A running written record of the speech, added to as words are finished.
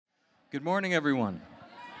Good morning, everyone.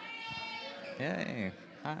 Yay.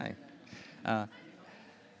 Hi.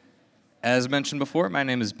 As mentioned before, my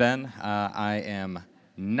name is Ben. I am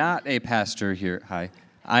not a pastor here. Hi.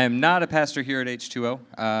 I am not a pastor here at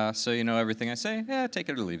H2O, so you know everything I say, take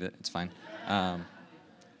it or leave it. It's fine. I'm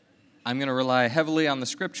going to rely heavily on the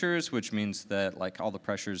scriptures, which means that like all the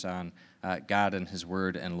pressure's on God and His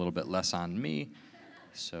Word and a little bit less on me.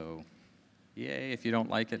 So, yay, if you don't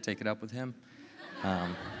like it, take it up with Him.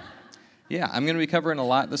 I'm going to be covering a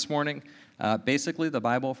lot this morning. Basically, the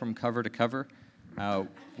Bible from cover to cover.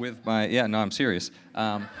 I'm serious.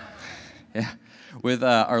 With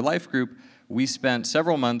our life group, we spent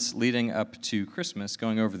several months leading up to Christmas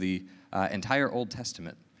going over the entire Old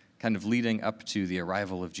Testament, kind of leading up to the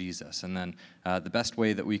arrival of Jesus. And then the best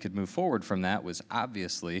way that we could move forward from that was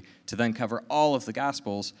obviously to then cover all of the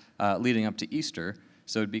Gospels leading up to Easter.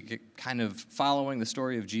 So it'd be kind of following the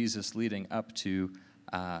story of Jesus leading up to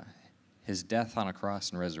His death on a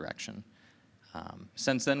cross and resurrection.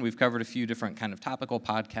 Since then, we've covered a few different kind of topical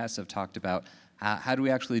podcasts that have talked about how do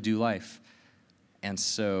we actually do life. And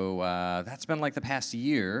so that's been like the past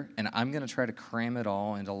year, and I'm going to try to cram it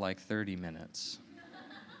all into like 30 minutes.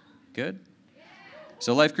 Good?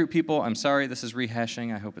 So life group people, I'm sorry this is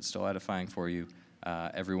rehashing. I hope it's still edifying for you.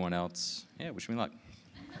 Everyone else, wish me luck.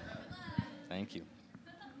 Thank you.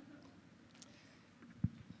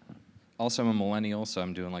 Also, I'm a millennial, so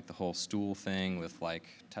I'm doing like the whole stool thing with like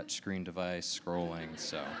touchscreen device scrolling.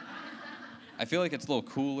 So I feel like it's a little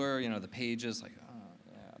cooler, the pages, like,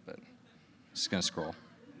 but I'm just going to scroll.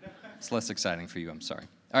 It's less exciting for you, I'm sorry.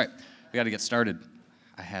 All right, we got to get started.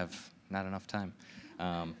 I have not enough time.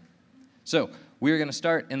 So we're going to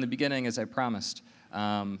start in the beginning, as I promised,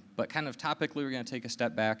 but kind of topically, we're going to take a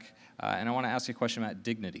step back, and I want to ask you a question about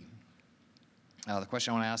dignity. The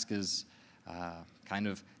question I want to ask is kind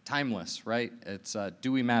of timeless, right? It's,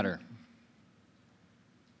 do we matter?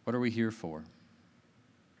 What are we here for?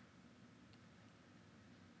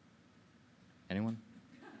 Anyone?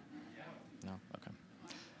 No? Okay.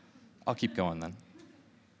 I'll keep going then.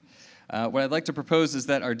 What I'd like to propose is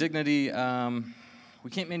that our dignity, we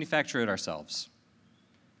can't manufacture it ourselves.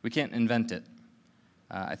 We can't invent it.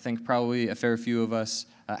 I think probably a fair few of us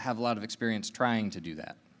have a lot of experience trying to do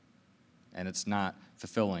that. And it's not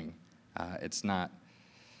fulfilling. It's not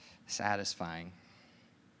satisfying.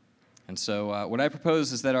 And so what I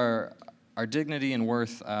propose is that our dignity and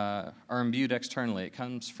worth are imbued externally. It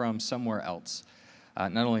comes from somewhere else.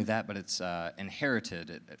 Not only that, but it's inherited.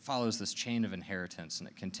 It follows this chain of inheritance, and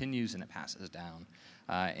it continues and it passes down.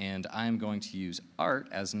 And I'm going to use art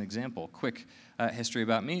as an example. Quick history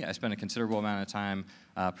about me. I spent a considerable amount of time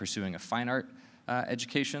pursuing a fine art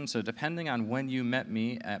education. So depending on when you met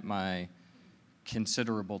me at my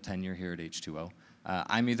considerable tenure here at H2O,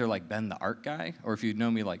 I'm either like Ben the art guy, or if you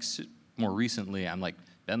know me like more recently, I'm like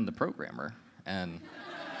Ben the programmer. And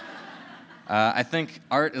I think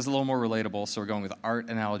art is a little more relatable, so we're going with art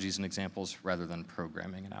analogies and examples rather than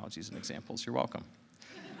programming analogies and examples. You're welcome.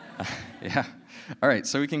 All right,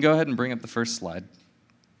 so we can go ahead and bring up the first slide.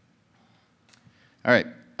 All right,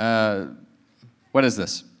 what is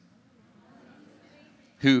this?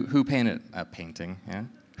 Who painted a painting? Yeah,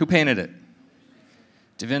 who painted it?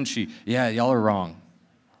 Da Vinci. Yeah, y'all are wrong.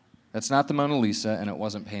 That's not the Mona Lisa, and it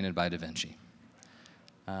wasn't painted by Da Vinci.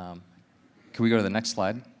 Can we go to the next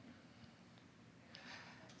slide?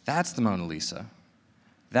 That's the Mona Lisa.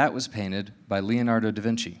 That was painted by Leonardo da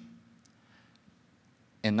Vinci.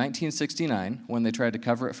 In 1969, when they tried to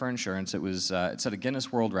cover it for insurance, it set a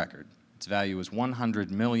Guinness World Record. Its value was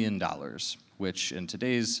 $100 million, which in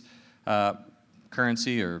today's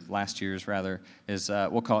currency, or last year's rather, is,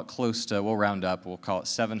 we'll call it we'll round up, we'll call it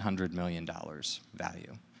 $700 million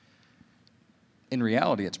value. In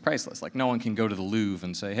reality, it's priceless. Like, no one can go to the Louvre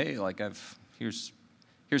and say, hey, like, here's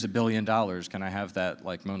 $1 billion, can I have that,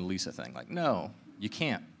 like, Mona Lisa thing? Like, no, you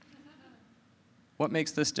can't. What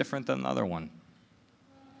makes this different than the other one?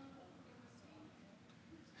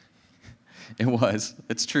 It was.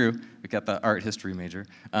 It's true. We got the art history major.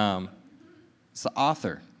 It's the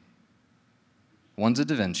author. One's a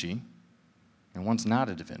Da Vinci, and one's not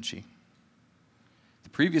a Da Vinci. The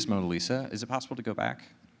previous Mona Lisa, is it possible to go back?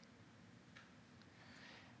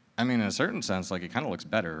 I mean, in a certain sense, like, it kind of looks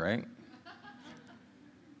better, right?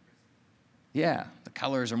 Yeah, the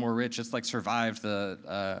colors are more rich. It's like survived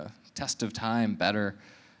the test of time better.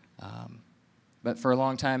 But for a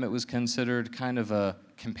long time, it was considered kind of a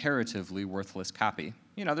comparatively worthless copy.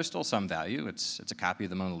 There's still some value. It's a copy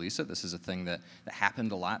of the Mona Lisa. This is a thing that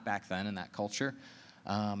happened a lot back then in that culture.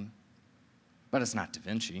 But it's not Da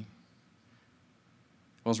Vinci.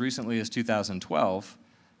 Well, as recently as 2012,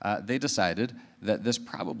 they decided that this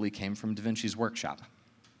probably came from Da Vinci's workshop.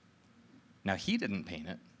 Now, he didn't paint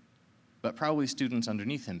it, but probably students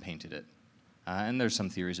underneath him painted it. And there's some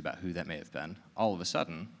theories about who that may have been. All of a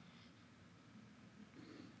sudden,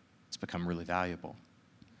 it's become really valuable.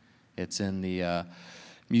 It's in the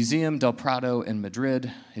Museum del Prado in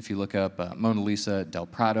Madrid. If you look up Mona Lisa del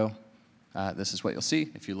Prado, this is what you'll see.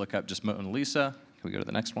 If you look up just Mona Lisa, can we go to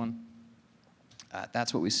the next one?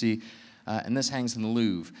 That's what we see. And this hangs in the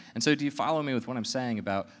Louvre. And so do you follow me with what I'm saying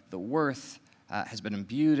about the worth has been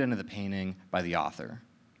imbued into the painting by the author?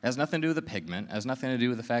 It has nothing to do with the pigment. It has nothing to do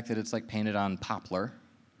with the fact that it's like painted on poplar.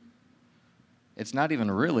 It's not even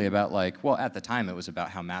really about well, at the time it was about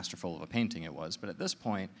how masterful of a painting it was, but at this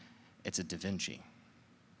point, it's a Da Vinci.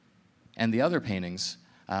 And the other painting's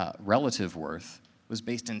relative worth was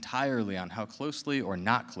based entirely on how closely or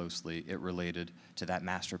not closely it related to that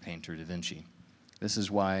master painter Da Vinci. This is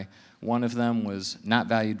why one of them was not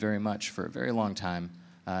valued very much for a very long time.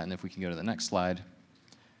 And if we can go to the next slide,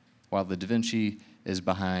 while the Da Vinci is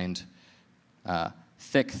behind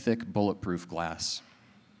thick bulletproof glass.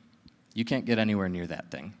 You can't get anywhere near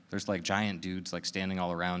that thing. There's giant dudes standing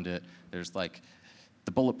all around it. There's the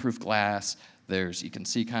bulletproof glass. You can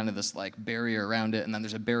see kind of this barrier around it, and then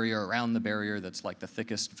there's a barrier around the barrier that's the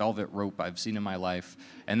thickest velvet rope I've seen in my life.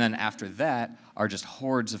 And then after that are just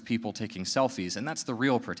hordes of people taking selfies, and that's the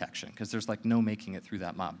real protection, because there's no making it through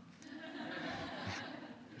that mob.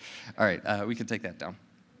 All right, we can take that down.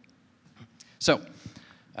 So,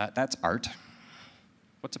 that's art.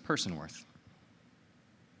 What's a person worth?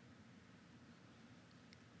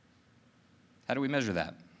 How do we measure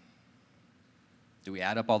that? Do we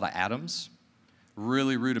add up all the atoms?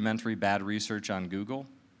 Really rudimentary bad research on Google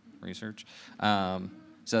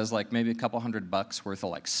says maybe a couple $100 worth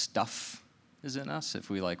of stuff is in us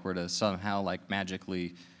if we were to somehow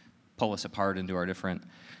magically pull us apart into our different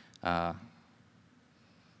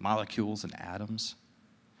molecules and atoms.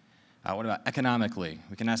 What about economically?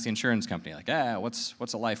 We can ask the insurance company,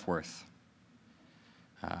 what's a life worth?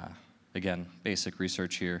 Again, basic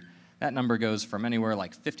research here. That number goes from anywhere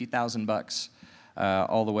 $50,000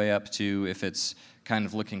 all the way up to, if it's kind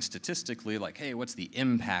of looking statistically, hey, what's the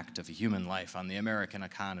impact of a human life on the American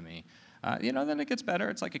economy? Then it gets better.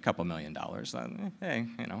 It's a couple $1 million. Hey,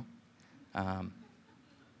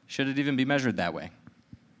 should it even be measured that way?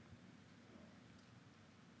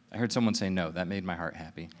 I heard someone say no. That made my heart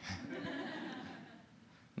happy.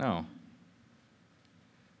 No.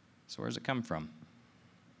 So where does it come from?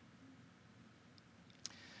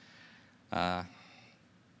 I'm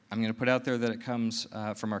going to put out there that it comes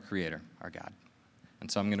from our Creator, our God.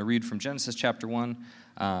 And so I'm going to read from Genesis chapter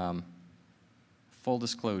 1. Full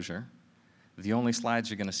disclosure, the only slides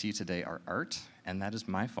you're going to see today are art, and that is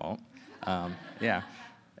my fault. Yeah.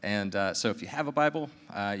 And so if you have a Bible,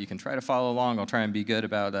 you can try to follow along. I'll try and be good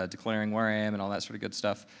about declaring where I am and all that sort of good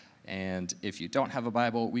stuff. And if you don't have a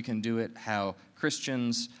Bible, we can do it how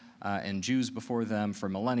Christians and Jews before them for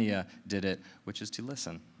millennia did it, which is to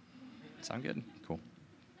listen. Sound good? Cool.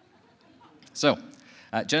 So,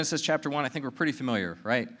 Genesis chapter 1, I think we're pretty familiar,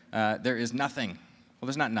 right? There is nothing. Well,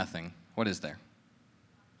 there's not nothing. What is there?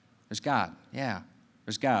 There's God. Yeah,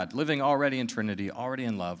 there's God, living already in Trinity, already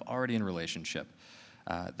in love, already in relationship.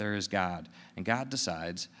 There is God. And God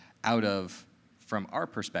decides out of, from our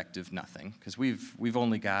perspective, nothing, because we've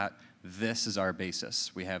only got this as our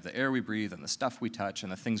basis. We have the air we breathe and the stuff we touch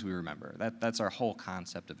and the things we remember. That's our whole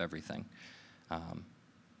concept of everything.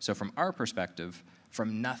 So from our perspective,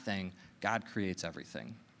 from nothing, God creates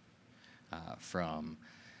everything. From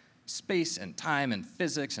space and time and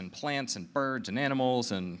physics and plants and birds and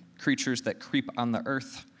animals and creatures that creep on the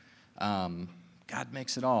earth, God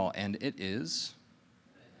makes it all, and it is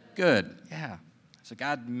good. Yeah. So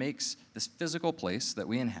God makes this physical place that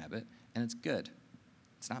we inhabit, and it's good.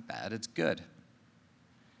 It's not bad, it's good.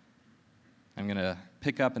 I'm going to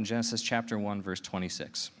pick up in Genesis chapter 1, verse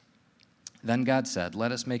 26. Then God said,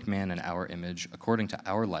 "Let us make man in our image, according to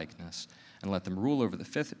our likeness, and let them rule over the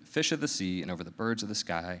fish of the sea, and over the birds of the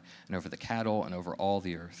sky, and over the cattle, and over all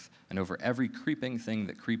the earth, and over every creeping thing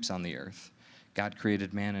that creeps on the earth." God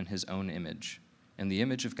created man in his own image. In the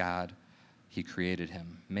image of God, he created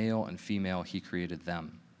him. Male and female, he created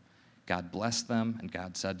them. God blessed them, and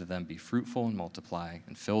God said to them, "Be fruitful and multiply,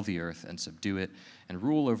 and fill the earth, and subdue it, and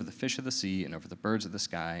rule over the fish of the sea, and over the birds of the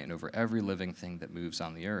sky, and over every living thing that moves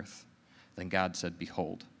on the earth." Then God said,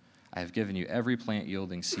 "Behold, I have given you every plant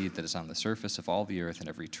yielding seed that is on the surface of all the earth, and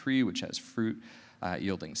every tree which has fruit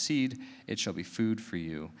yielding seed. It shall be food for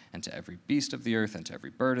you, and to every beast of the earth, and to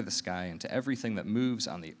every bird of the sky, and to everything that moves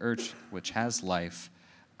on the earth which has life,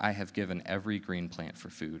 I have given every green plant for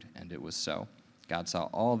food." And it was so. God saw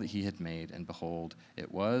all that he had made, and behold,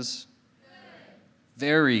 it was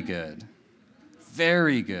very good.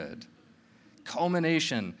 Very good.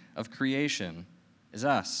 Culmination of creation is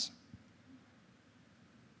us.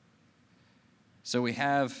 So we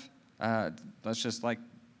have, let's just like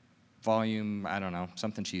volume, I don't know,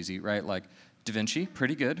 something cheesy, right? Like Da Vinci,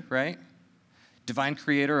 pretty good, right? Divine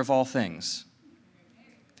creator of all things.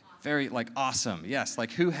 Very, like, awesome. Yes,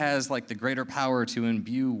 like who has, like, the greater power to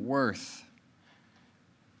imbue worth?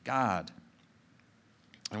 God.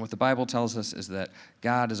 And what the Bible tells us is that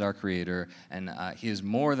God is our creator, and he is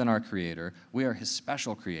more than our creator. We are his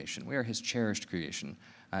special creation. We are his cherished creation.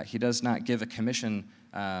 He does not give a commission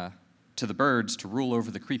to the birds to rule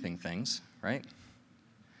over the creeping things, right?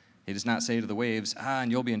 He does not say to the waves,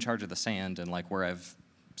 and you'll be in charge of the sand and like where I've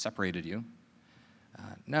separated you.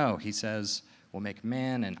 No, he says, we'll make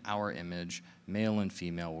man in our image, male and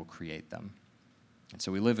female will create them. And so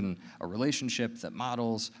we live in a relationship that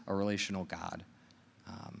models a relational God.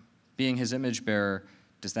 Being his image bearer,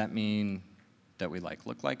 does that mean that we like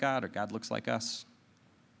look like God or God looks like us?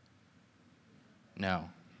 No.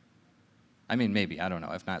 I mean, maybe, I don't know.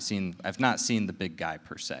 I've not seen the big guy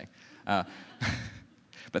per se.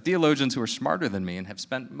 But theologians who are smarter than me and have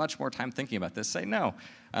spent much more time thinking about this say no.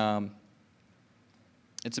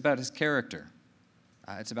 It's about his character.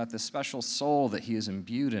 It's about this special soul that he has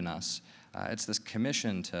imbued in us. It's this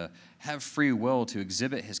commission to have free will to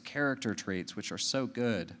exhibit his character traits, which are so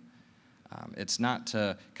good. It's not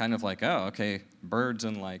to kind of like, oh, okay, birds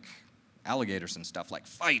and like alligators and stuff, like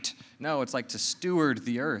fight. No, it's like to steward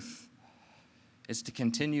the earth. It's to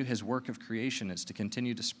continue his work of creation. It's to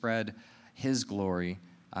continue to spread his glory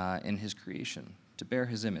in his creation, to bear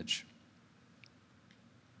his image.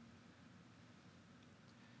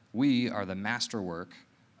 We are the masterwork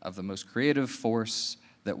of the most creative force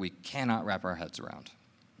that we cannot wrap our heads around.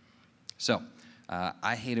 So,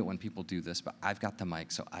 I hate it when people do this, but I've got the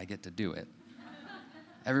mic, so I get to do it.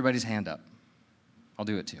 Everybody's hand up. I'll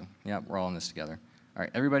do it too. Yeah, we're all in this together. All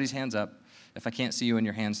right, everybody's hands up. If I can't see you and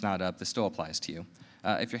your hand's not up, this still applies to you.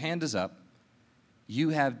 If your hand is up, you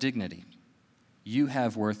have dignity. You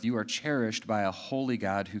have worth. You are cherished by a holy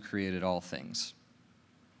God who created all things.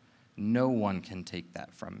 No one can take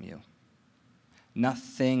that from you.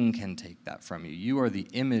 Nothing can take that from you. You are the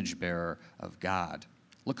image bearer of God.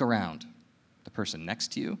 Look around. The person next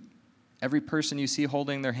to you, every person you see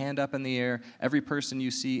holding their hand up in the air, every person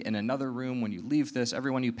you see in another room when you leave this,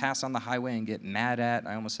 everyone you pass on the highway and get mad at,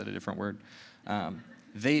 I almost said a different word,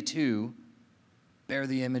 they too bear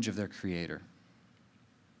the image of their Creator.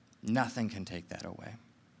 Nothing can take that away.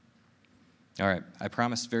 All right, I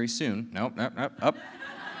promise very soon. Nope, up.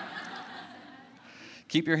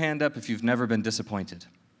 Keep your hand up if you've never been disappointed.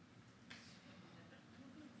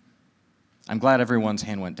 I'm glad everyone's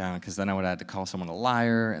hand went down, because then I would have had to call someone a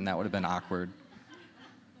liar, and that would have been awkward.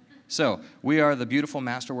 So, we are the beautiful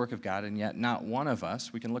masterwork of God, and yet not one of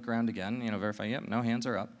us, we can look around again, verify, yep, no hands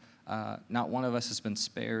are up. Not one of us has been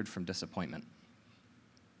spared from disappointment.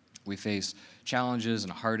 We face challenges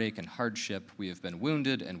and heartache and hardship. We have been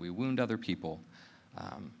wounded, and we wound other people.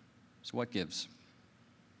 So what gives?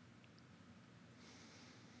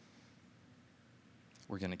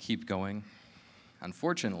 We're going to keep going.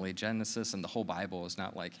 Unfortunately, Genesis and the whole Bible is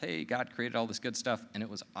not like, hey, God created all this good stuff, and it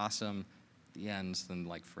was awesome, the end, and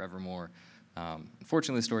like forevermore.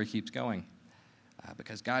 Unfortunately, the story keeps going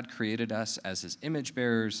because God created us as his image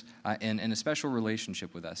bearers and in a special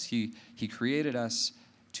relationship with us. He created us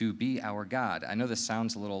to be our God. I know this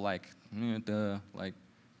sounds a little like, duh, like,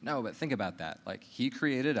 no, but think about that. Like, he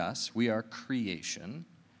created us. We are creation.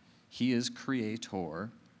 He is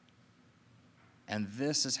creator. And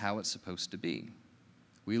this is how it's supposed to be.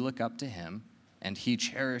 We look up to him, and he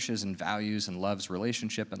cherishes and values and loves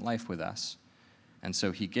relationship and life with us. And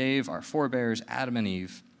so he gave our forebears, Adam and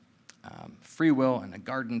Eve, free will and a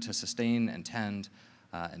garden to sustain and tend,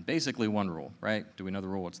 and basically one rule, right? Do we know the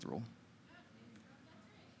rule? What's the rule?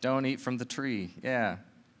 Don't eat from the tree. Yeah,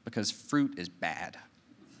 because fruit is bad.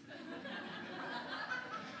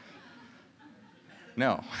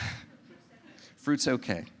 No, fruit's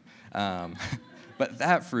okay. But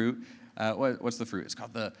that fruit, what's the fruit? It's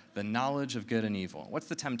called the knowledge of good and evil. What's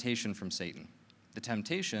the temptation from Satan? The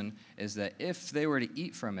temptation is that if they were to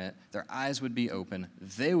eat from it, their eyes would be open,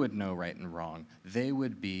 they would know right and wrong, they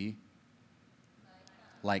would be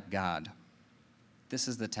like God. This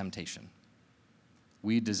is the temptation.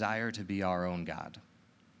 We desire to be our own God.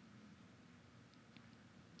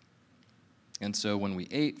 And so when we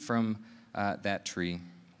ate from that tree,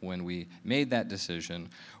 when we made that decision,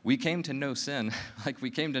 we came to know sin, like we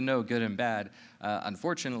came to know good and bad,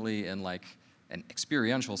 unfortunately in like an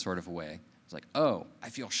experiential sort of a way. It's like, oh, I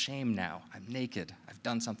feel shame now. I'm naked. I've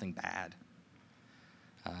done something bad.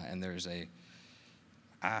 And there's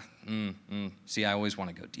see, I always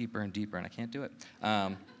want to go deeper and deeper, and I can't do it.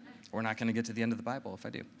 We're not going to get to the end of the Bible if I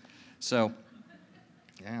do. So,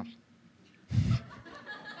 yeah.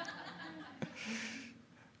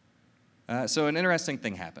 So an interesting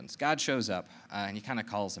thing happens. God shows up, and he kind of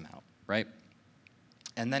calls them out, right?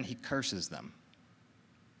 And then he curses them.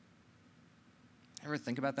 Ever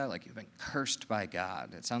think about that? Like, you've been cursed by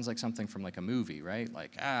God. It sounds like something from like a movie, right?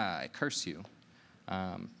 Like, I curse you.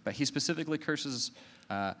 But he specifically curses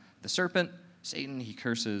the serpent, Satan. He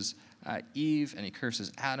curses Eve, and he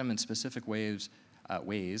curses Adam in specific ways.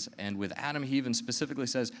 And with Adam, he even specifically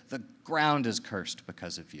says, the ground is cursed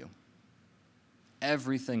because of you.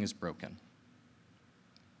 Everything is broken.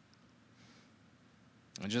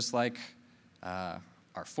 And just like our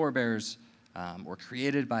forebears were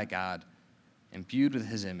created by God, imbued with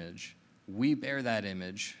his image, we bear that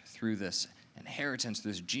image through this inheritance,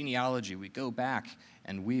 through this genealogy. We go back,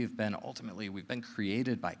 and we've been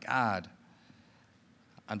created by God.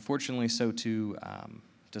 Unfortunately, so too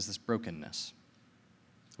does this brokenness.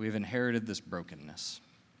 We've inherited this brokenness.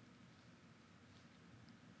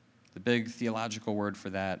 The big theological word for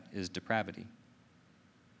that is depravity.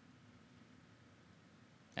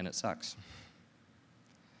 And it sucks.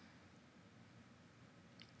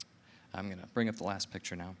 I'm going to bring up the last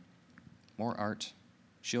picture now. More art.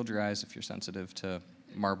 Shield your eyes if you're sensitive to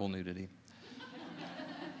marble nudity.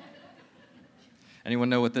 Anyone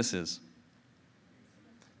know what this is?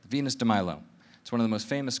 The Venus de Milo. It's one of the most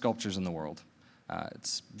famous sculptures in the world.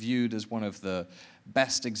 It's viewed as one of the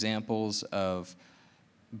best examples of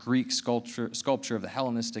Greek sculpture of the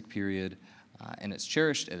Hellenistic period, and it's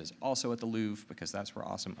cherished. It is also at the Louvre because that's where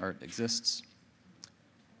awesome art exists.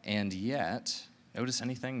 And yet, notice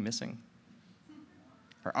anything missing?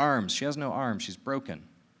 Her arms. She has no arms. She's broken.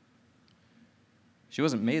 She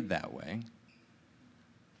wasn't made that way.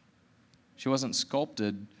 She wasn't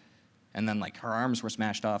sculpted and then like her arms were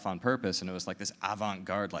smashed off on purpose, and it was like this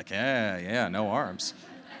avant-garde, like, yeah, no arms.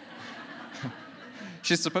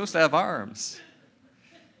 She's supposed to have arms.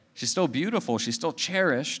 She's still beautiful, she's still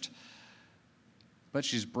cherished, but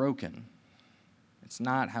she's broken. It's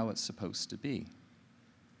not how it's supposed to be.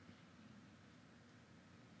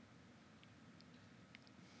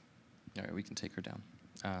 All right, we can take her down.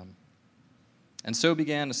 And so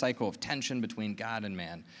began a cycle of tension between God and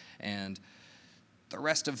man. And the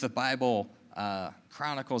rest of the Bible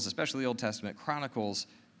chronicles, especially the Old Testament, chronicles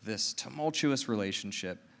this tumultuous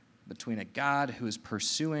relationship between a God who is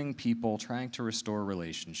pursuing people, trying to restore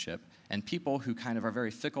relationship, and people who kind of are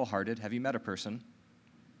very fickle-hearted. Have you met a person?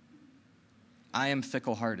 I am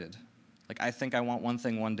fickle-hearted. Like, I think I want one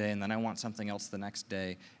thing one day, and then I want something else the next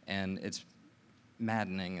day, and it's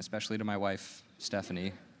maddening, especially to my wife,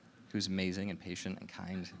 Stephanie, who's amazing and patient and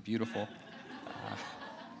kind and beautiful.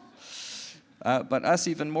 But us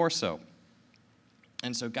even more so.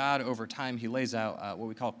 And so God, over time, he lays out what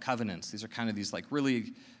we call covenants. These are kind of these like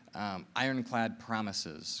really ironclad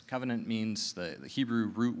promises. Covenant means, the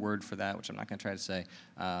Hebrew root word for that, which I'm not going to try to say,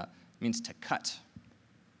 means to cut.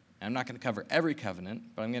 And I'm not going to cover every covenant,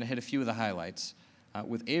 but I'm going to hit a few of the highlights.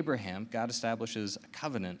 With Abraham, God establishes a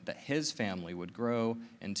covenant that his family would grow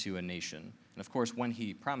into a nation. And of course, when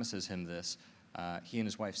he promises him this, he and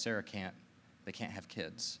his wife Sarah can't have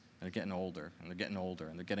kids. They're getting older, and they're getting older,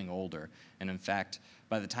 and they're getting older. And in fact,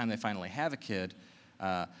 by the time they finally have a kid,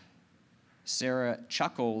 Sarah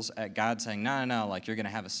chuckles at God saying, no, like, you're going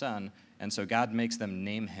to have a son. And so God makes them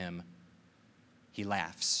name him. He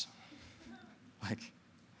laughs. Like,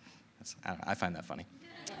 I find that funny.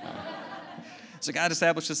 So God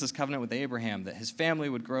establishes this covenant with Abraham that his family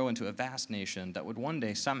would grow into a vast nation that would one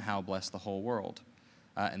day somehow bless the whole world.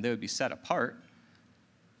 And they would be set apart.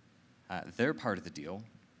 Their part of the deal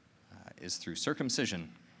is through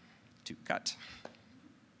circumcision, to cut.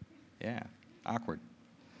 Yeah, awkward.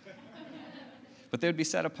 But they would be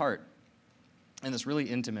set apart in this really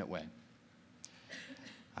intimate way.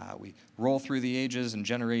 We roll through the ages and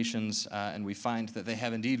generations, and we find that they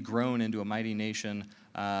have indeed grown into a mighty nation,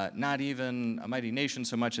 not even a mighty nation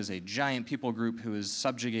so much as a giant people group who is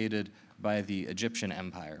subjugated by the Egyptian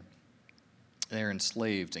empire. They're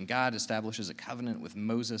enslaved, and God establishes a covenant with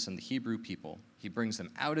Moses and the Hebrew people. He brings them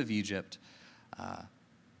out of Egypt,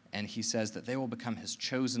 and he says that they will become his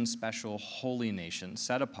chosen, special, holy nation,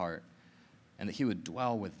 set apart, and that he would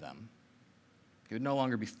dwell with them. He would no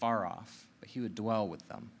longer be far off, but he would dwell with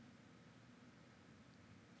them.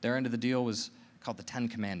 Their end of the deal was called the Ten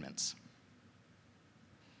Commandments.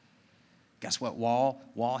 Guess what?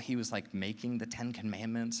 While he was like making the 10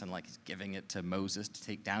 Commandments and like giving it to Moses to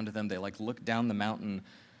take down to them, they like look down the mountain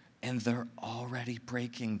and they're already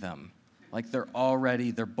breaking them. Like they're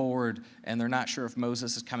bored and they're not sure if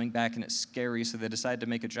Moses is coming back and it's scary, so they decide to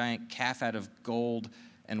make a giant calf out of gold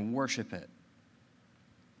and worship it.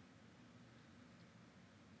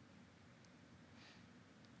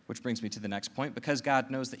 Which brings me to the next point. Because God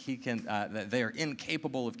knows that that they are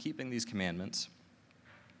incapable of keeping these commandments,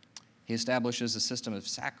 he establishes a system of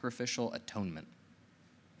sacrificial atonement,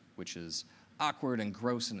 which is awkward and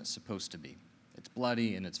gross, and it's supposed to be. It's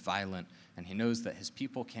bloody and it's violent, and he knows that his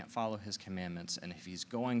people can't follow his commandments, and if he's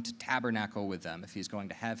going to tabernacle with them, if he's going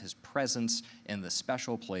to have his presence in the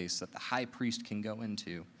special place that the high priest can go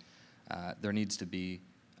into, there needs to be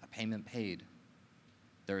a payment paid.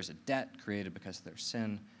 There is a debt created because of their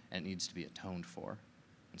sin, and it needs to be atoned for.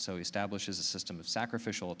 And so he establishes a system of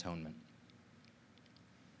sacrificial atonement.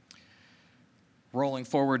 Rolling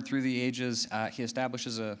forward through the ages, he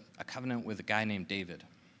establishes a covenant with a guy named David,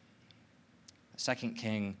 the second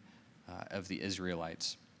king of the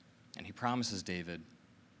Israelites. And he promises David,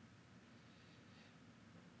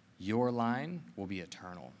 your line will be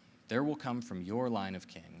eternal. There will come from your line of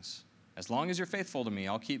kings. As long as you're faithful to me,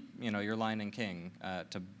 I'll keep your line and king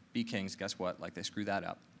to be kings. Guess what? Like they screw that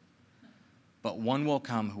up. But one will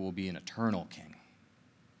come who will be an eternal king.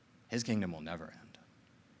 His kingdom will never end.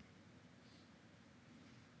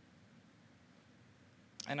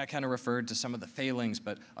 And I kind of referred to some of the failings,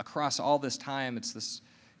 but across all this time, it's this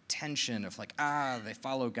tension of like, they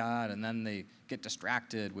follow God, and then they get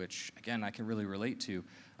distracted, which, again, I can really relate to.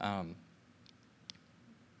 And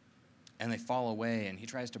they fall away, and he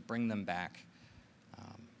tries to bring them back.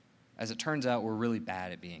 As it turns out, we're really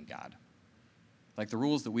bad at being God. Like the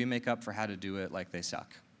rules that we make up for how to do it, like they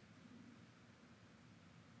suck.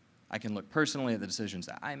 I can look personally at the decisions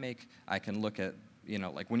that I make. I can look at,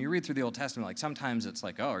 like when you read through the Old Testament, like sometimes it's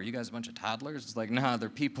like, oh, are you guys a bunch of toddlers? It's like, nah, they're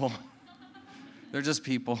people. They're just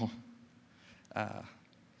people.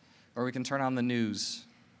 Or we can turn on the news,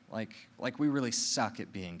 like we really suck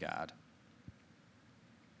at being God.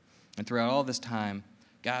 And throughout all this time,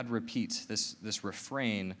 God repeats this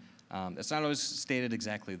refrain. It's not always stated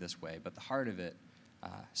exactly this way, but the heart of it,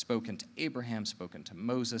 spoken to Abraham, spoken to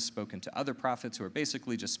Moses, spoken to other prophets who are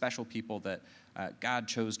basically just special people that God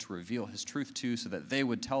chose to reveal his truth to so that they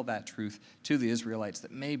would tell that truth to the Israelites,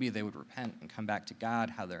 that maybe they would repent and come back to God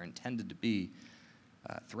how they're intended to be.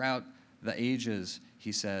 Throughout the ages,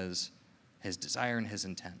 he says his desire and his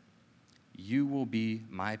intent. You will be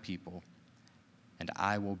my people, and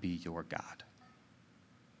I will be your God.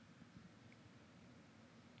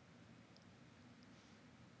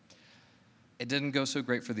 It didn't go so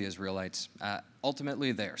great for the Israelites.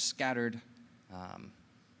 Ultimately, they are scattered.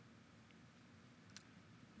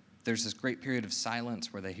 There's this great period of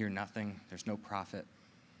silence where they hear nothing. There's no prophet.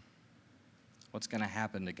 What's going to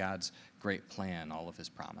happen to God's great plan, all of his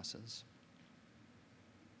promises?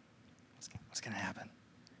 What's going to happen?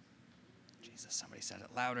 Jesus, somebody said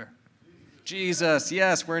it louder. Jesus,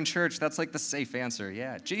 yes, we're in church. That's like the safe answer.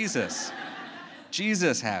 Yeah, Jesus.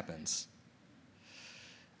 Jesus happens.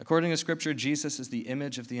 According to Scripture, Jesus is the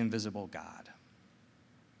image of the invisible God.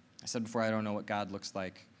 I said before, I don't know what God looks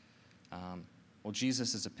like. Well,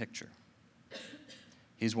 Jesus is a picture.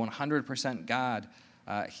 He's 100% God.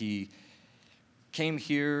 He came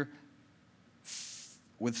here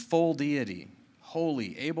with full deity,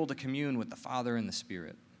 holy, able to commune with the Father and the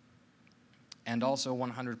Spirit, and also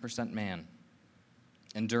 100% man,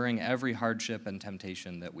 enduring every hardship and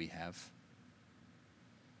temptation that we have.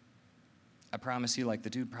 I promise you, like, the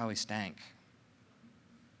dude probably stank.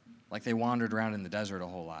 Like, they wandered around in the desert a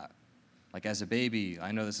whole lot. Like, as a baby,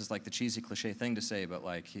 I know this is like the cheesy cliche thing to say, but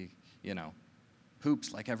like, he,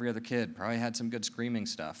 poops like every other kid, probably had some good screaming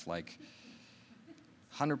stuff. Like,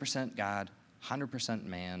 100% God, 100%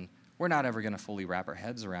 man. We're not ever going to fully wrap our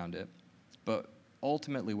heads around it, but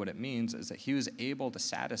ultimately what it means is that he was able to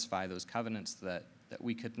satisfy those covenants that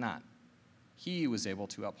we could not. He was able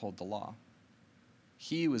to uphold the law.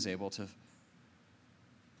 He was able to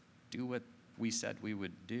do what we said we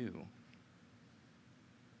would do.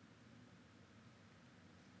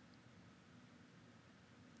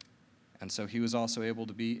 And so he was also able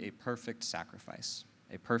to be a perfect sacrifice,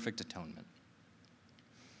 a perfect atonement.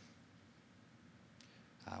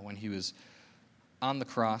 When he was on the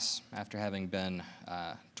cross, after having been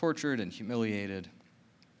tortured and humiliated,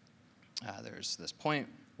 there's this point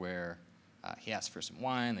where he asks for some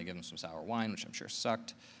wine. They give him some sour wine, which I'm sure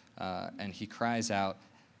sucked. And he cries out,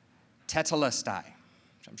 tetelestai,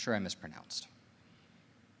 which I'm sure I mispronounced.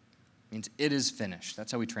 It means it is finished.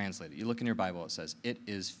 That's how we translate it. You look in your Bible, it says, it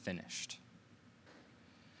is finished.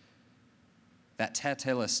 That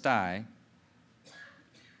tetelestai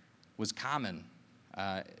was common.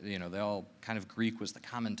 They all kind of Greek was the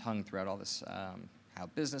common tongue throughout all this, how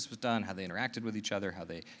business was done, how they interacted with each other, how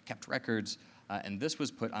they kept records. And this was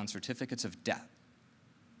put on certificates of debt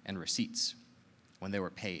and receipts when they were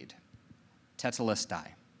paid. Tetelestai.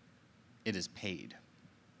 It is paid.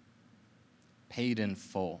 Paid in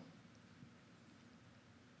full.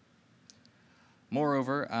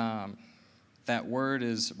 Moreover, that word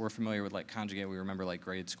is, we're familiar with like conjugate. We remember like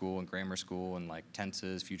grade school and grammar school and like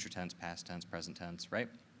tenses, future tense, past tense, present tense, right?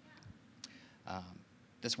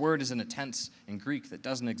 This word is in a tense in Greek that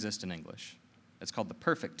doesn't exist in English. It's called the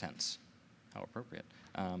perfect tense. How appropriate.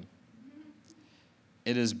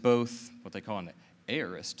 It is both what they call an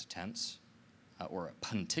aorist tense or a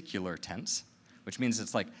punticular tense, which means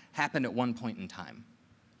it's like happened at one point in time.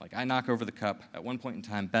 Like I knock over the cup, at one point in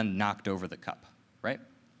time, Ben knocked over the cup, right?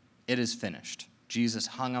 It is finished. Jesus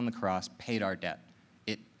hung on the cross, paid our debt.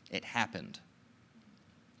 It happened.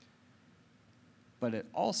 But it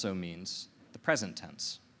also means the present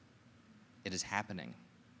tense. It is happening.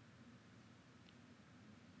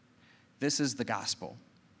 This is the gospel,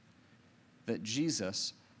 that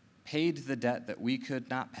Jesus paid the debt that we could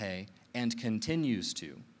not pay and continues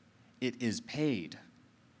to. It is paid.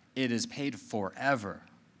 It is paid forever.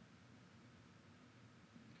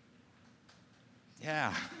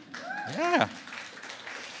 Yeah.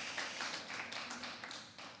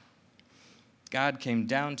 God came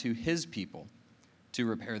down to his people to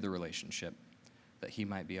repair the relationship, that he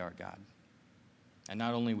might be our God. And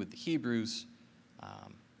not only with the Hebrews,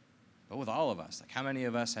 but with all of us. Like how many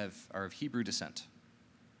of us are of Hebrew descent?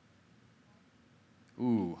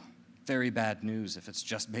 Ooh, very bad news if it's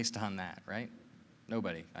just based on that, right?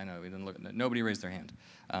 Nobody. I know, we didn't look. Nobody raised their hand.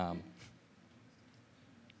 I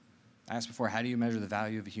asked before, how do you measure the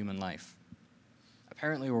value of a human life?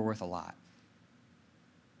 Apparently we're worth a lot.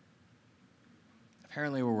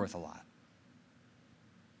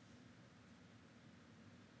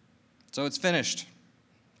 So it's finished.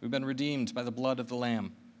 We've been redeemed by the blood of the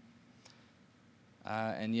Lamb.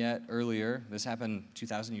 And yet earlier, this happened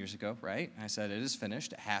 2,000 years ago, right? I said it is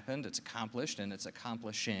finished, it happened, it's accomplished, and it's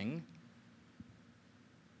accomplishing.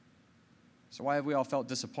 So why have we all felt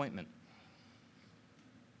disappointment?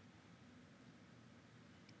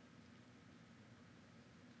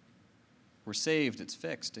 We're saved, it's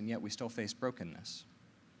fixed, and yet we still face brokenness.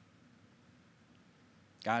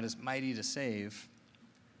 God is mighty to save,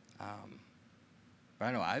 but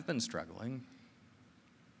I know I've been struggling.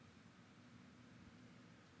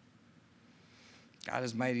 God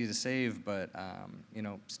is mighty to save, but,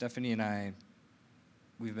 Stephanie and I,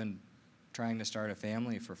 we've been trying to start a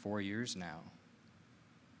family for 4 years now.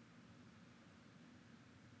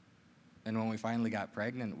 And when we finally got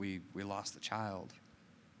pregnant, we lost the child.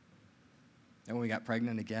 And when we got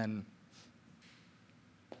pregnant again,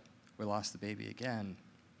 we lost the baby again.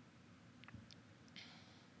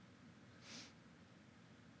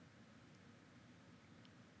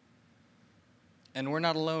 And we're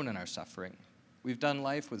not alone in our suffering. We've done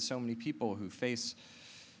life with so many people who face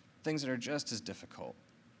things that are just as difficult.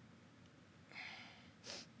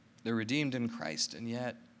 They're redeemed in Christ, and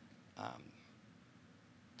yet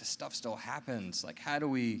this stuff still happens. Like, how do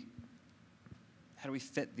we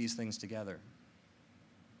fit these things together?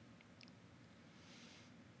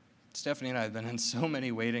 Stephanie and I have been in so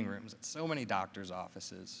many waiting rooms at so many doctors'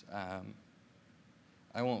 offices.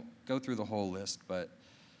 I won't go through the whole list, but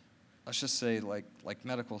let's just say like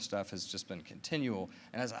medical stuff has just been continual.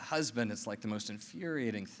 And as a husband, it's like the most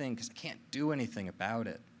infuriating thing because I can't do anything about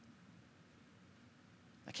it.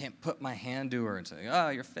 I can't put my hand to her and say, oh,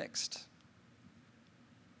 you're fixed.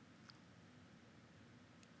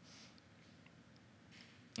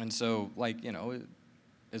 And so,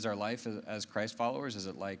 is our life as Christ followers, is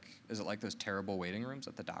it like those terrible waiting rooms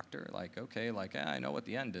at the doctor? Like, okay, I know what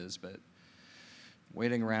the end is, but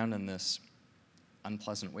waiting around in this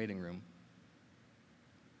unpleasant waiting room.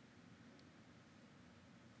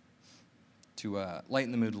 To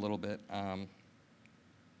lighten the mood a little bit, how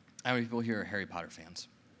many people here are Harry Potter fans?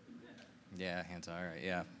 Yeah, hands are all right,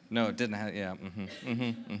 yeah. No, it didn't have, yeah,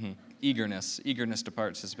 Eagerness to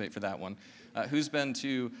participate for that one. Who's been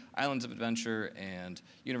to Islands of Adventure and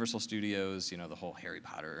Universal Studios, the whole Harry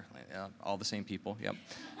Potter, all the same people, yep.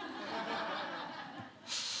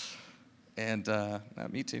 And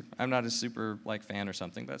me too. I'm not a super fan or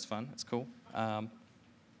something, but it's fun, it's cool.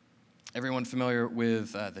 Everyone familiar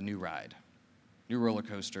with the new ride? New roller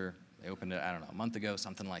coaster. They opened it, I don't know, a month ago,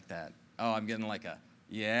 something like that. Oh, I'm getting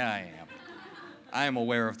yeah, I am. I am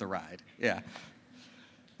aware of the ride, yeah.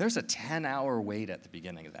 There's a 10-hour wait at the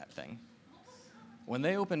beginning of that thing. When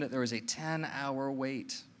they opened it, there was a 10-hour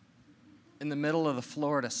wait in the middle of the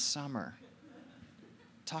Florida summer.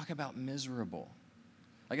 Talk about miserable.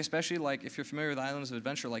 Like, especially, like, if you're familiar with Islands of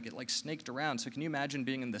Adventure, like, it, like, snaked around. So can you imagine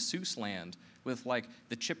being in the Seuss land with, like,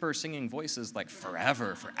 the chipper singing voices, like,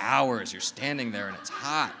 forever, for hours? You're standing there, and it's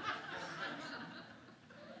hot.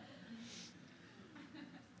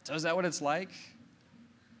 So is that what it's like?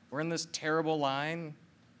 We're in this terrible line,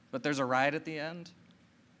 but there's a ride at the end?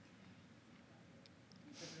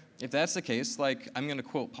 If that's the case, like, I'm going to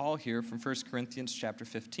quote Paul here from 1 Corinthians chapter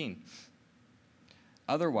 15.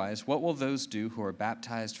 Otherwise, what will those do who are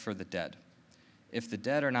baptized for the dead? If the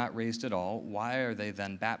dead are not raised at all, why are they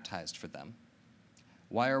then baptized for them?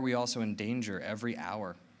 Why are we also in danger every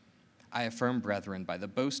hour? I affirm, brethren, by the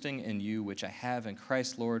boasting in you which I have in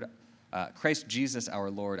Christ Jesus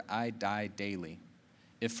our Lord, I die daily.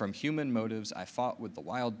 If from human motives I fought with the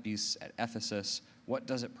wild beasts at Ephesus, what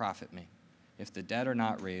does it profit me? If the dead are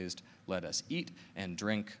not raised, let us eat and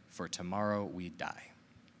drink, for tomorrow we die.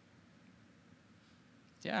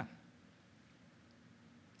 Yeah.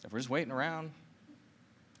 If we're just waiting around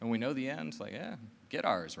and we know the end, it's like, yeah, get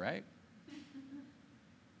ours, right?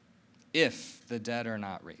 If the dead are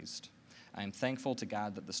not raised. I am thankful to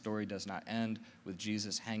God that the story does not end with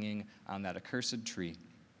Jesus hanging on that accursed tree.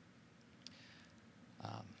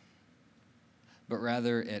 But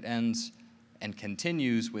rather it ends and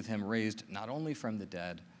continues with him raised not only from the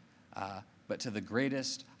dead, but to the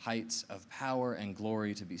greatest heights of power and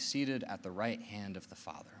glory, to be seated at the right hand of the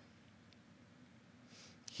Father.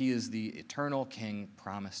 He is the eternal king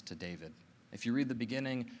promised to David. If you read the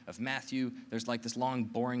beginning of Matthew, there's like this long,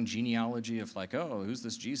 boring genealogy of like, oh, who's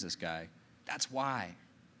this Jesus guy? That's why,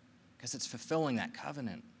 because it's fulfilling that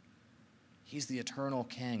covenant. He's the eternal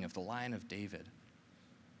king of the line of David.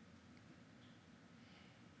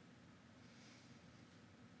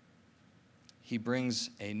 He brings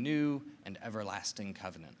a new and everlasting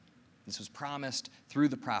covenant. This was promised through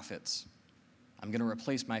the prophets. I'm going to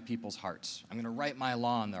replace my people's hearts. I'm going to write my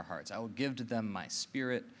law in their hearts. I will give to them my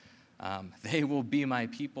spirit. They will be my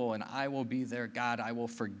people, and I will be their God. I will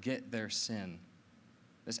forget their sin.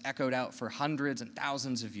 This echoed out for hundreds and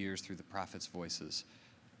thousands of years through the prophets' voices.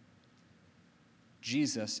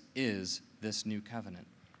 Jesus is this new covenant.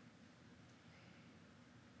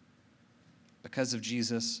 Because of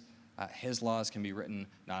Jesus, his laws can be written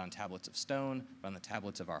not on tablets of stone, but on the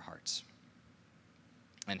tablets of our hearts.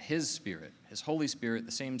 And his Spirit, his Holy Spirit,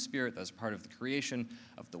 the same Spirit that was part of the creation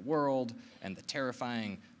of the world and the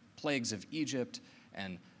terrifying plagues of Egypt,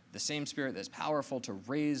 and the same Spirit that's powerful to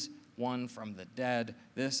raise one from the dead,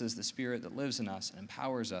 this is the Spirit that lives in us and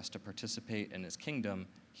empowers us to participate in his kingdom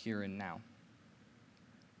here and now.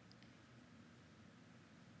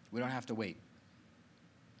 We don't have to wait.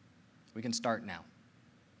 We can start now.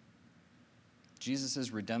 Jesus'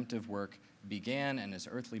 redemptive work began in his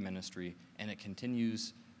earthly ministry, and it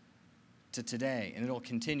continues to today, and it'll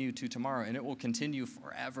continue to tomorrow, and it will continue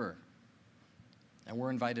forever. And we're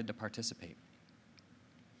invited to participate.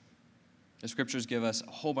 The scriptures give us a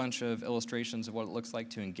whole bunch of illustrations of what it looks like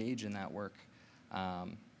to engage in that work.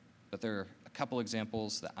 But there are a couple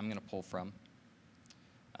examples that I'm going to pull from.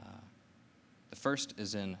 The first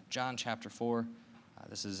is in John chapter 4.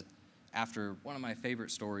 This is after one of my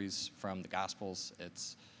favorite stories from the Gospels.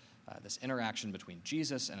 It's this interaction between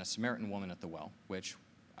Jesus and a Samaritan woman at the well, which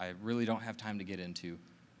I really don't have time to get into.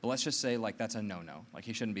 But let's just say, like, that's a no-no. Like,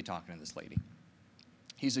 he shouldn't be talking to this lady.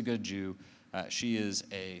 He's a good Jew. She is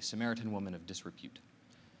a Samaritan woman of disrepute.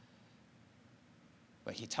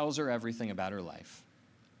 But he tells her everything about her life.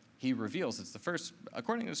 He reveals, it's the first,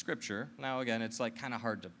 according to Scripture. Now, again, it's like kind of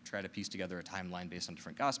hard to try to piece together a timeline based on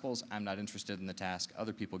different Gospels. I'm not interested in the task.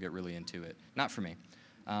 Other people get really into it. Not for me.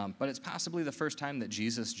 But it's possibly the first time that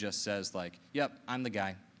Jesus just says, like, yep, I'm the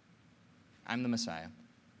guy. I'm the Messiah.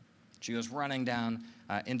 She goes running down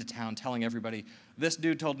into town telling everybody, this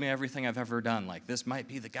dude told me everything I've ever done. Like, this might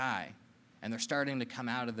be the guy. And they're starting to come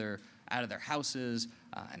out of their houses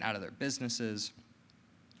and out of their businesses.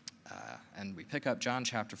 And we pick up John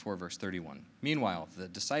chapter 4, verse 31. Meanwhile, the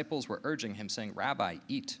disciples were urging him, saying, Rabbi,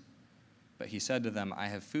 eat. But he said to them, I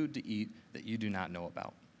have food to eat that you do not know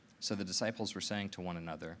about. So the disciples were saying to one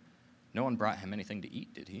another, no one brought him anything to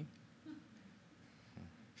eat, did he?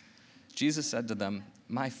 Jesus said to them,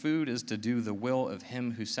 my food is to do the will of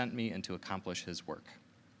him who sent me and to accomplish his work.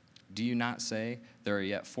 Do you not say, there are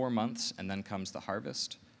yet 4 months, and then comes the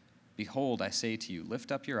harvest? Behold, I say to you,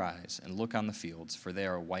 lift up your eyes and look on the fields, for they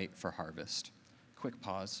are white for harvest. Quick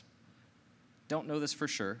pause. Don't know this for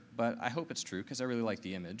sure, but I hope it's true because I really like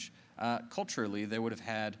the image. Culturally, they would have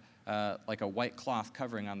had like a white cloth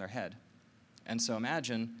covering on their head. And so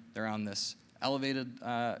imagine they're on this elevated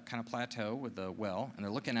kind of plateau with the well, and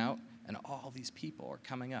they're looking out, and all these people are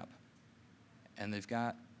coming up. And they've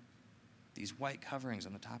got these white coverings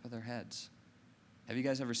on the top of their heads. Have you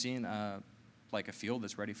guys ever seen like a field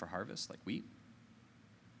that's ready for harvest, like wheat?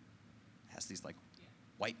 It has these like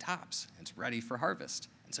white tops. It's ready for harvest.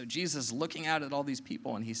 And so Jesus is looking out at all these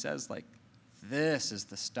people, and he says, like, this is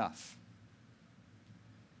the stuff.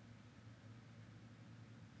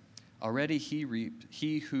 Already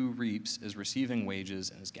he who reaps is receiving wages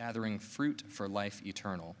and is gathering fruit for life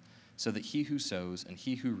eternal, so that he who sows and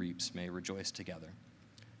he who reaps may rejoice together.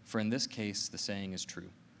 For in this case the saying is true,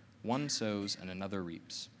 one sows and another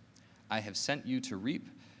reaps. I have sent you to reap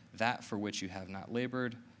that for which you have not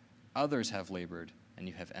labored. Others have labored, and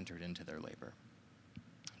you have entered into their labor.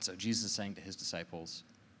 So Jesus is saying to his disciples,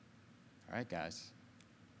 all right, guys,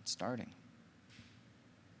 it's starting.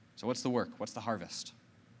 So what's the work? What's the harvest?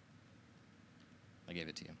 I gave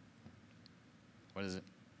it to you. What is it?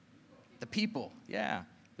 The people, yeah,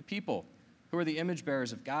 the people who are the image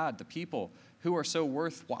bearers of God, the people who are so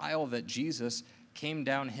worthwhile that Jesus came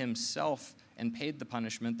down himself and paid the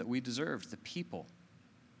punishment that we deserved, the people.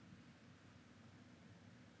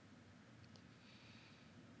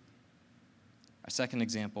 Our second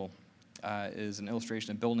example is an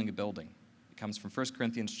illustration of building a building. It comes from 1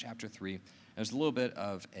 Corinthians chapter 3. There's a little bit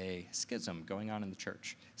of a schism going on in the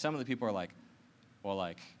church. Some of the people are like, well,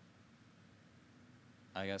 like,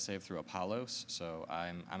 I got saved through Apollos, so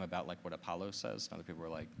I'm about like what Apollos says. And other people are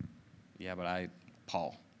like, yeah, but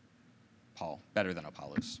Paul, better than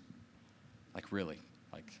Apollos. Like, really,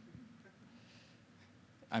 like,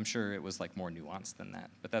 I'm sure it was like more nuanced than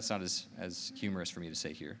that, but that's not as humorous for me to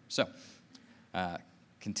say here. So,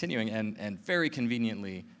 continuing, and very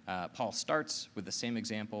conveniently, Paul starts with the same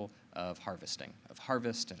example of harvesting, of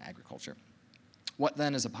harvest and agriculture. What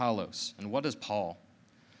then is Apollos, and what is Paul?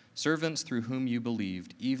 Servants through whom you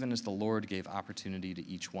believed, even as the Lord gave opportunity to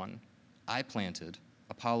each one. I planted,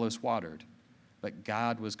 Apollos watered, but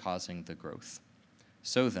God was causing the growth.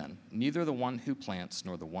 So then, neither the one who plants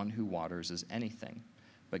nor the one who waters is anything,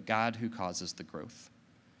 but God who causes the growth.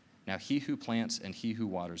 Now he who plants and he who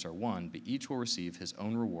waters are one, but each will receive his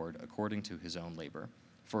own reward according to his own labor.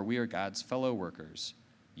 For we are God's fellow workers.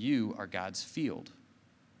 You are God's field,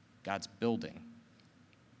 God's building.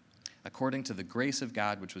 According to the grace of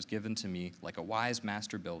God which was given to me, like a wise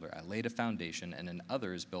master builder, I laid a foundation, and an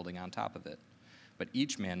other is building on top of it. But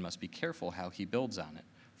each man must be careful how he builds on it,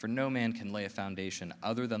 for no man can lay a foundation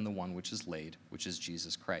other than the one which is laid, which is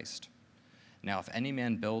Jesus Christ. Now if any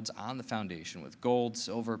man builds on the foundation with gold,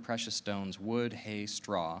 silver, precious stones, wood, hay,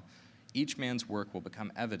 straw, each man's work will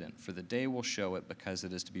become evident, for the day will show it, because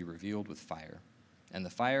it is to be revealed with fire. And the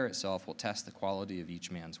fire itself will test the quality of each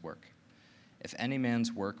man's work. If any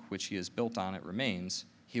man's work which he has built on it remains,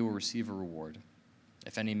 he will receive a reward.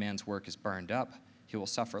 If any man's work is burned up, he will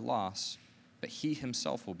suffer loss, but he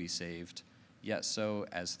himself will be saved, yet so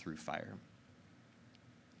as through fire.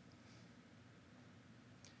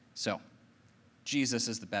 So, Jesus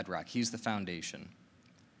is the bedrock. He's the foundation.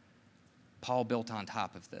 Paul built on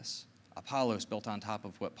top of this. Apollos built on top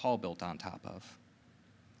of what Paul built on top of.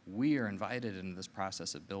 We are invited into this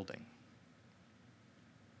process of building.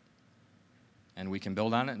 And we can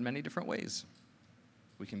build on it in many different ways.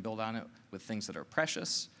 We can build on it with things that are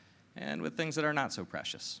precious and with things that are not so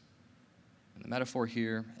precious. And the metaphor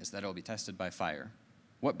here is that it will be tested by fire.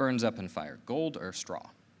 What burns up in fire, gold or straw?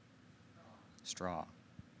 Straw.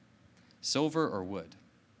 Silver or wood?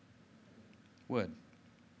 Wood.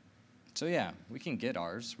 So yeah, we can get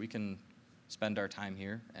ours. We can spend our time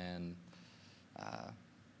here and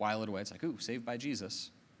while it away. It's like, ooh, saved by Jesus.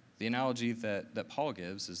 The analogy that Paul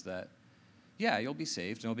gives is that, yeah, you'll be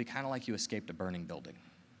saved, and it'll be kind of like you escaped a burning building.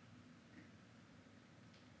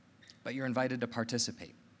 But you're invited to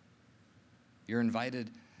participate. You're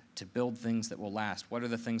invited to build things that will last. What are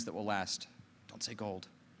the things that will last? Don't say gold.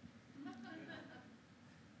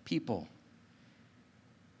 People.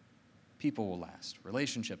 People will last.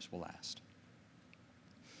 Relationships will last.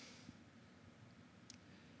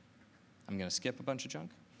 I'm going to skip a bunch of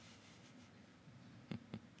junk.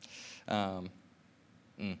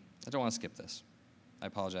 I don't want to skip this. I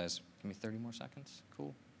apologize. Give me 30 more seconds.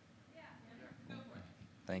 Cool? Yeah. Go for it.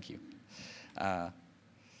 Thank you.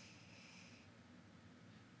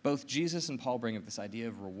 Both Jesus and Paul bring up this idea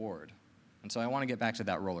of reward. And so I want to get back to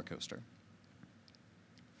that roller coaster.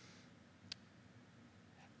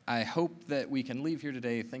 I hope that we can leave here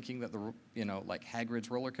today thinking that like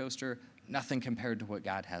Hagrid's roller coaster, nothing compared to what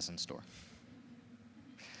God has in store.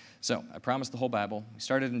 So I promised the whole Bible. We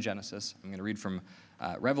started in Genesis. I'm going to read from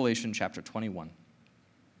Revelation chapter 21,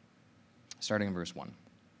 starting in verse 1.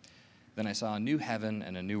 Then I saw a new heaven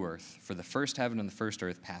and a new earth, for the first heaven and the first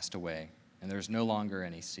earth passed away, and there is no longer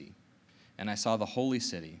any sea. And I saw the holy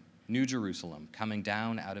city, New Jerusalem, coming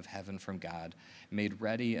down out of heaven from God, made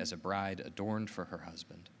ready as a bride adorned for her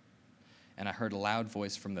husband. And I heard a loud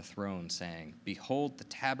voice from the throne saying, "Behold, the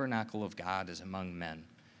tabernacle of God is among men,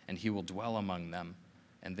 and he will dwell among them,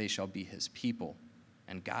 and they shall be his people,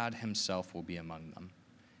 and God himself will be among them.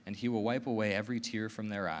 And he will wipe away every tear from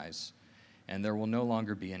their eyes, and there will no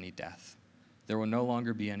longer be any death. There will no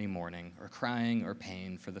longer be any mourning, or crying, or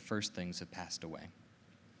pain, for the first things have passed away."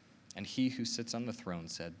 And he who sits on the throne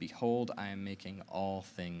said, "Behold, I am making all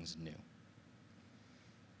things new."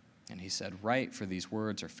 And he said, "Write, for these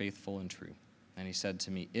words are faithful and true." And he said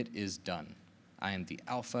to me, "It is done. I am the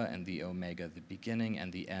Alpha and the Omega, the beginning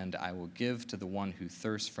and the end. I will give to the one who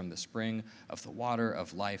thirsts from the spring of the water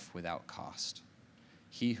of life without cost.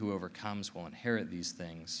 He who overcomes will inherit these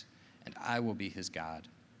things, and I will be his God,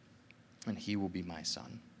 and he will be my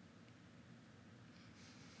son."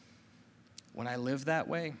 When I live that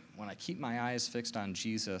way, when I keep my eyes fixed on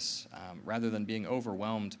Jesus, rather than being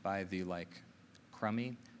overwhelmed by the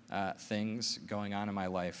crummy things going on in my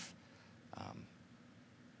life,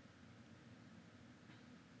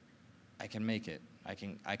 I can make it. I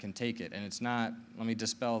can take it. And it's not, let me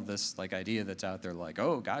dispel this idea that's out there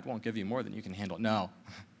oh, God won't give you more than you can handle. No,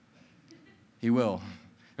 he will.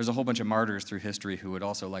 There's a whole bunch of martyrs through history who would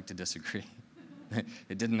also like to disagree.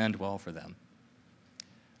 It didn't end well for them.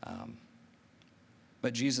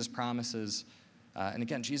 But Jesus promises, and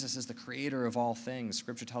again, Jesus is the creator of all things.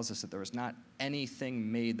 Scripture tells us that there was not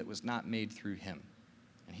anything made that was not made through him.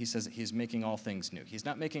 And he says that he's making all things new. He's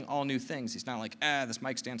not making all new things. He's not like, this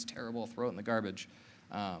mic stand's terrible, throw it in the garbage.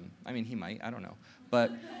 He might, I don't know.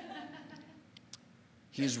 But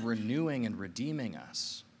he's renewing and redeeming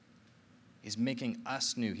us. He's making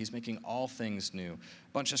us new. He's making all things new.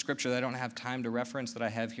 A bunch of scripture that I don't have time to reference that I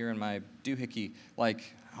have here in my doohickey,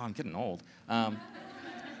 I'm getting old.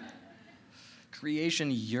 Creation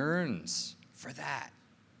yearns for that.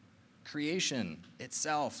 Creation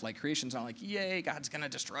itself, creation's not yay, God's going to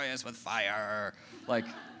destroy us with fire.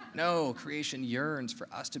 No, creation yearns for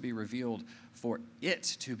us to be revealed, for it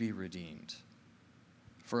to be redeemed,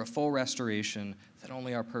 for a full restoration that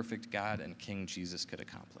only our perfect God and King Jesus could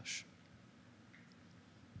accomplish.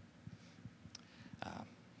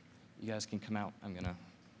 You guys can come out. I'm going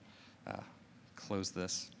to close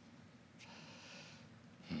this.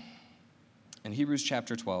 In Hebrews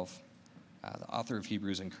chapter 12, the author of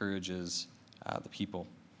Hebrews encourages the people.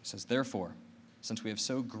 He says, "Therefore, since we have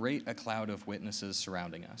so great a cloud of witnesses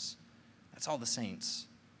surrounding us," that's all the saints,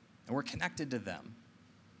 and we're connected to them.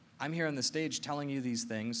 I'm here on the stage telling you these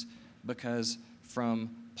things because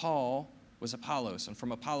from Paul was Apollos, and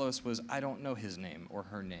from Apollos was I don't know his name or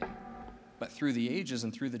her name. But through the ages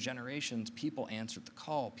and through the generations, people answered the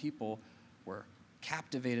call. People were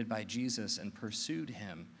captivated by Jesus and pursued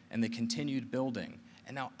him, and they continued building.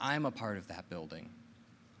 And now I'm a part of that building.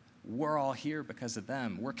 We're all here because of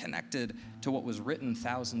them. We're connected to what was written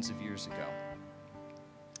thousands of years ago.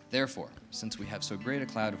 Therefore, since we have so great a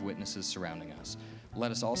cloud of witnesses surrounding us, let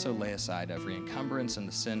us also lay aside every encumbrance and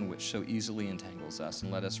the sin which so easily entangles us,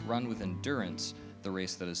 and let us run with endurance the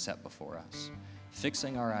race that is set before us,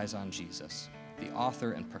 fixing our eyes on Jesus, the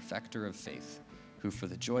author and perfecter of faith, who for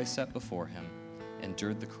the joy set before him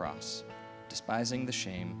endured the cross, despising the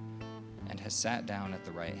shame, and has sat down at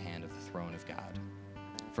the right hand of the throne of God.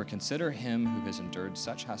 For consider him who has endured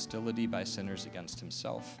such hostility by sinners against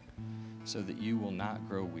himself, so that you will not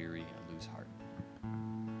grow weary and lose heart.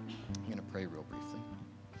 I'm going to pray real briefly.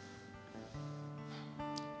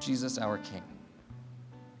 Jesus, our King,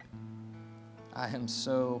 I am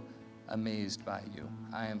so amazed by you.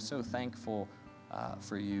 I am so thankful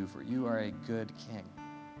for you are a good King.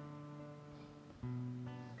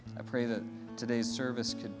 I pray that today's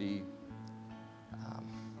service could be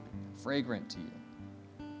fragrant to you,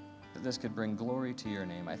 that this could bring glory to your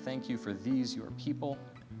name. I thank you for these, your people.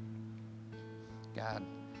 God,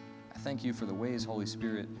 I thank you for the ways, Holy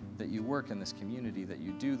Spirit, that you work in this community, that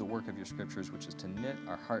you do the work of your scriptures, which is to knit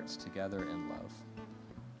our hearts together in love.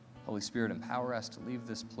 Holy Spirit, empower us to leave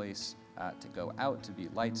this place, to go out, to be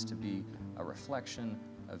lights, to be a reflection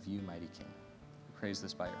of you, mighty King. We praise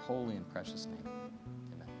this by your holy and precious name.